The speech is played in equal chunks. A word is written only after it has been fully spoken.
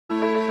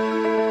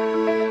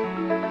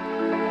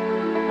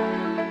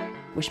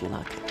Wish me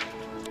luck.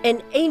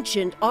 An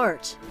ancient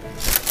art,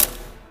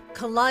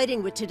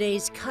 colliding with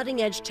today's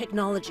cutting-edge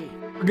technology.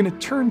 We're going to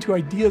turn to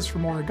ideas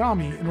from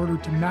origami in order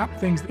to map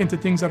things into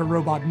things that a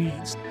robot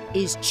needs.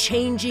 Is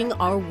changing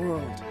our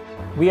world.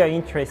 We are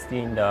interested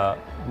in the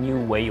new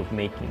way of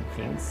making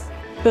things.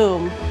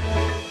 Boom.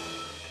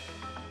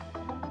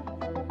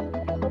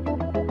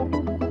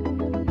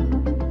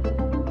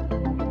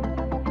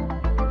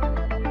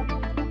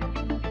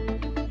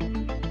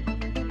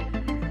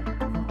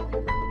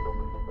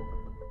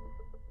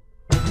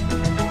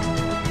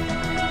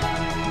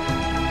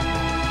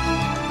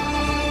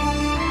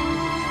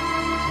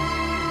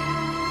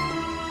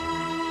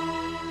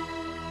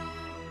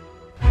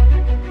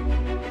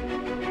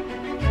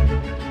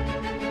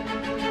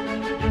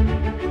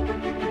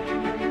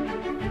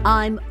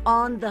 I'm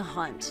on the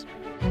hunt.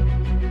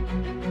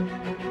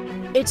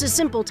 It's a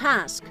simple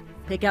task.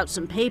 Pick out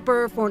some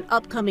paper for an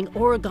upcoming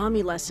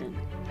origami lesson.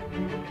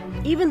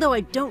 Even though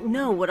I don't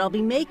know what I'll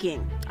be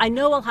making, I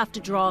know I'll have to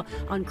draw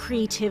on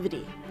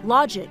creativity,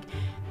 logic,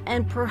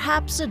 and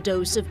perhaps a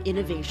dose of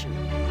innovation.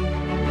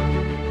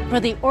 For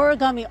the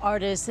origami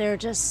artist, there are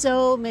just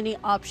so many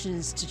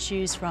options to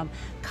choose from: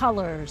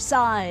 color,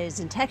 size,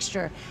 and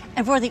texture.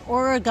 And for the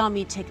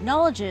origami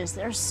technologist,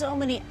 there are so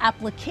many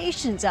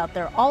applications out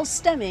there, all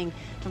stemming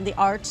from the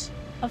art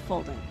of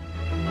folding.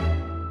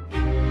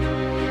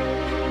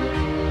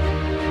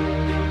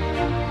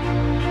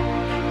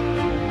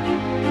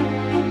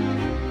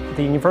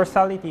 The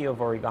universality of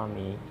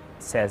origami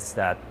says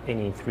that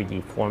any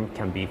 3D form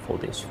can be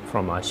folded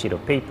from a sheet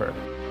of paper.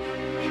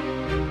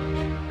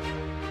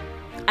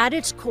 At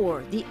its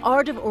core, the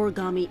art of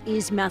origami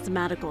is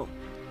mathematical.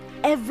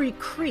 Every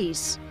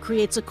crease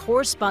creates a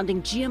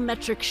corresponding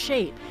geometric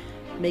shape.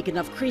 Make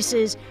enough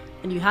creases,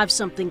 and you have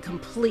something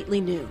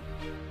completely new.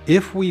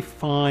 If we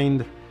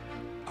find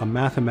a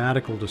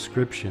mathematical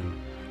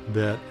description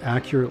that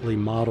accurately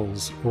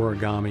models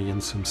origami in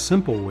some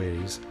simple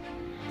ways,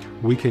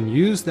 we can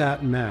use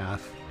that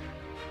math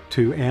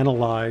to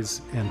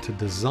analyze and to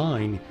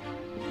design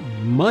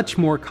much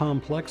more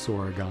complex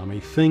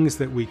origami, things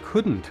that we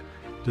couldn't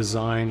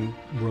design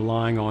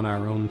relying on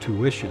our own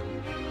tuition.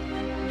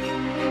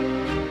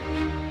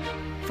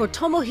 For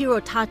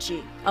Tomohiro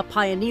Tachi, a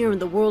pioneer in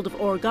the world of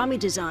origami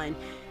design,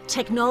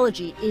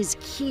 technology is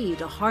key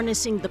to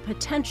harnessing the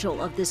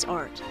potential of this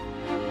art.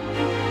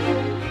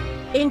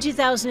 In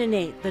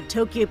 2008, the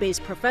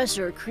Tokyo-based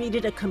professor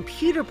created a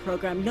computer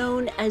program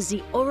known as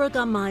the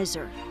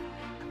Origamizer.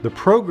 The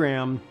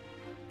program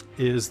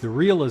is the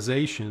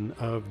realization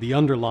of the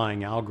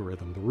underlying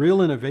algorithm. The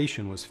real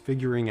innovation was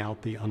figuring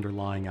out the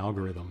underlying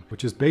algorithm,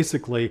 which is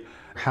basically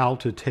how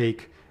to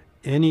take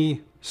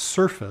any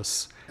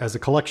surface as a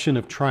collection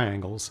of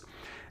triangles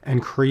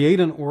and create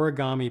an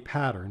origami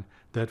pattern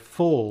that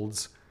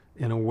folds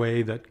in a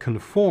way that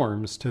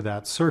conforms to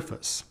that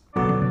surface.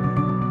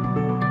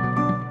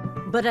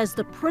 But as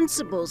the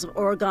principles of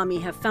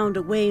origami have found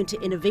a way into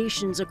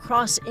innovations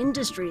across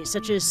industries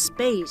such as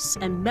space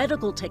and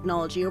medical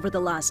technology over the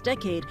last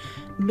decade,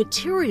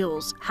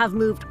 materials have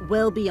moved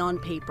well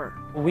beyond paper.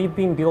 We've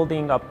been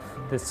building up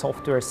the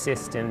software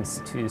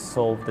systems to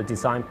solve the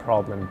design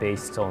problem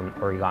based on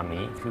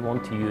origami. If you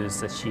want to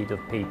use a sheet of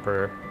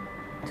paper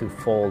to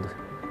fold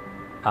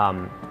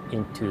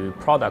into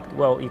product,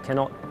 well, you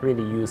cannot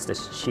really use the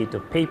sheet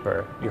of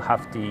paper. You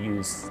have to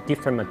use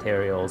different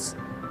materials,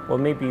 or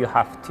maybe you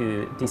have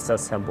to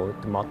disassemble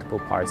the multiple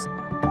parts.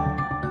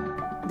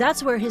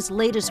 That's where his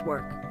latest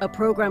work, a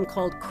program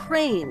called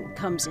Crane,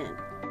 comes in.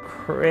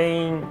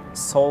 Crane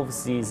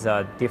solves these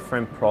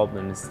different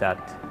problems that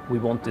we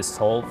want to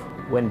solve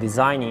when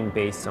designing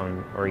based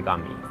on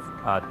origami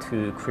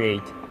to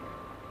create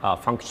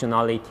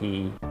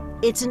functionality.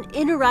 It's an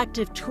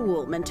interactive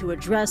tool meant to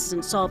address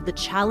and solve the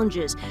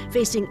challenges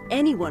facing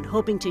anyone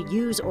hoping to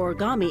use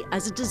origami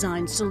as a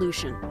design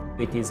solution.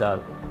 It is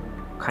a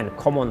kind of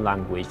common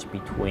language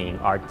between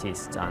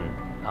artists and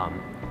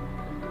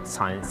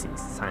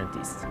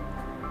scientists.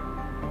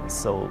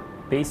 So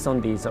based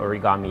on these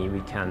origami,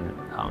 we can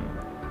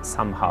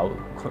somehow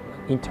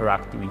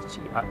interact with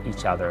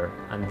each other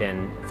and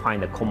then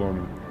find a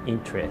common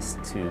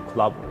interest to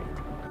collaborate.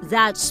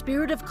 That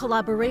spirit of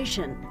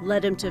collaboration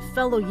led him to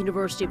fellow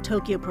University of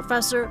Tokyo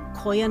professor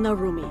Koya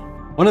Narumi.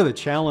 One of the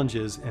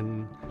challenges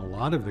in a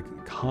lot of the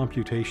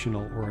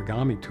computational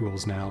origami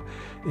tools now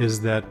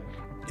is that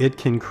it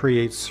can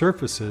create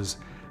surfaces,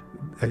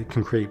 it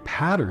can create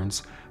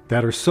patterns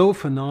that are so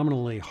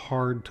phenomenally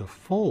hard to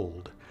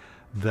fold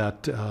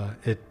that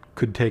it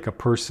could take a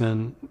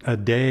person a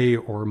day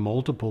or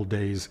multiple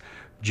days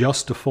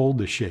just to fold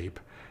the shape,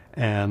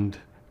 and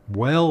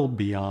well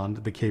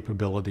beyond the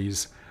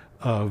capabilities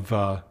of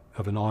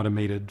an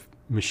automated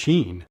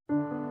machine.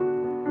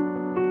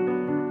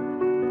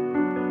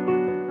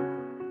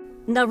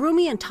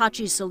 Narumi and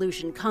Tachi's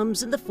solution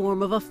comes in the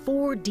form of a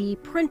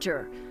 4D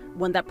printer,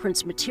 one that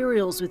prints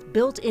materials with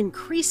built-in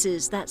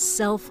creases that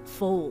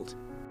self-fold.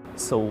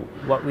 So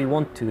what we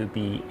want to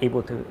be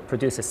able to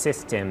produce a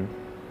system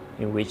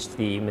in which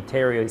the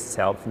material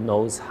itself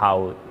knows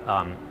how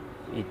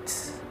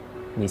it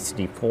needs to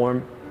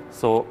deform.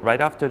 So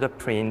right after the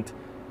print,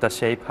 the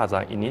shape has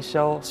an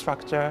initial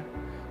structure,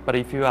 but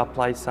if you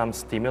apply some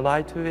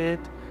stimuli to it,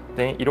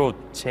 then it will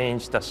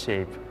change the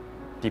shape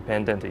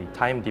dependently,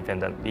 time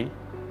dependently,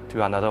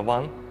 to another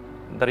one.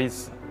 That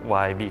is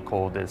why we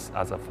call this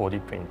as a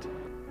 4D print.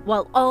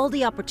 While all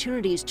the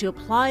opportunities to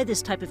apply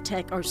this type of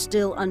tech are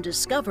still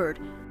undiscovered,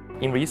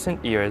 in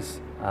recent years,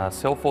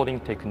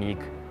 self-folding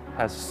technique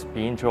has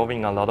been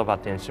drawing a lot of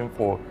attention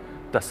for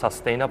the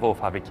sustainable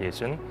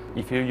fabrication.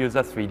 If you use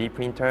a 3D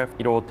printer,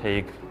 it will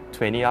take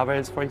 20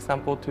 hours, for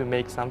example, to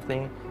make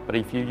something. But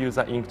if you use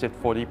an inkjet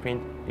 4D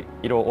print,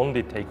 it will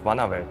only take 1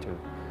 hour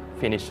to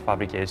finish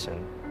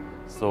fabrication.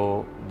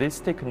 So this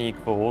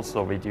technique will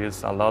also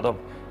reduce a lot of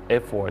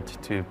effort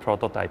to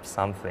prototype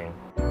something.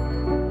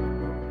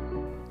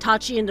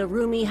 Tachi and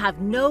Narumi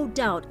have no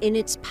doubt in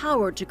its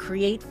power to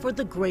create for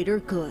the greater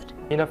good.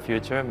 In the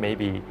future,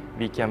 maybe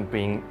we can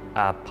bring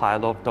a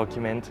pile of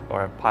document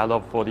or a pile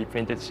of 4D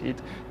printed sheet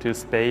to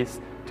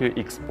space to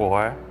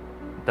explore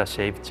the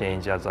shape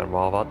change as a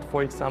robot,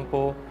 for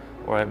example,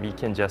 or we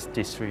can just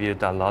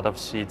distribute a lot of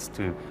sheets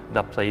to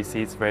the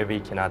places where we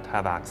cannot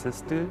have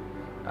access to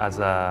as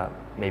a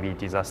maybe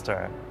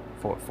disaster,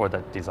 for the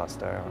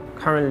disaster.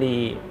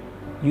 Currently,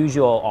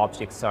 usual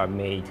objects are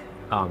made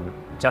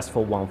just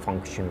for one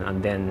function,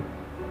 and then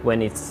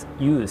when it's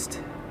used,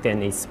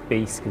 then it's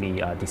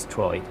basically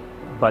destroyed.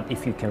 But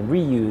if you can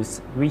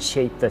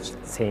reshape the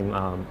same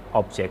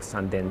objects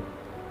and then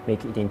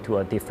make it into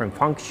a different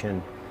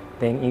function,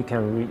 then you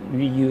can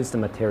reuse the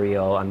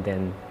material and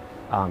then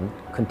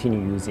continue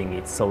using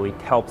it. So it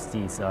helps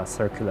this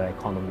circular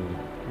economy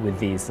with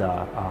this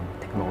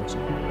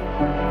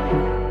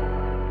technology.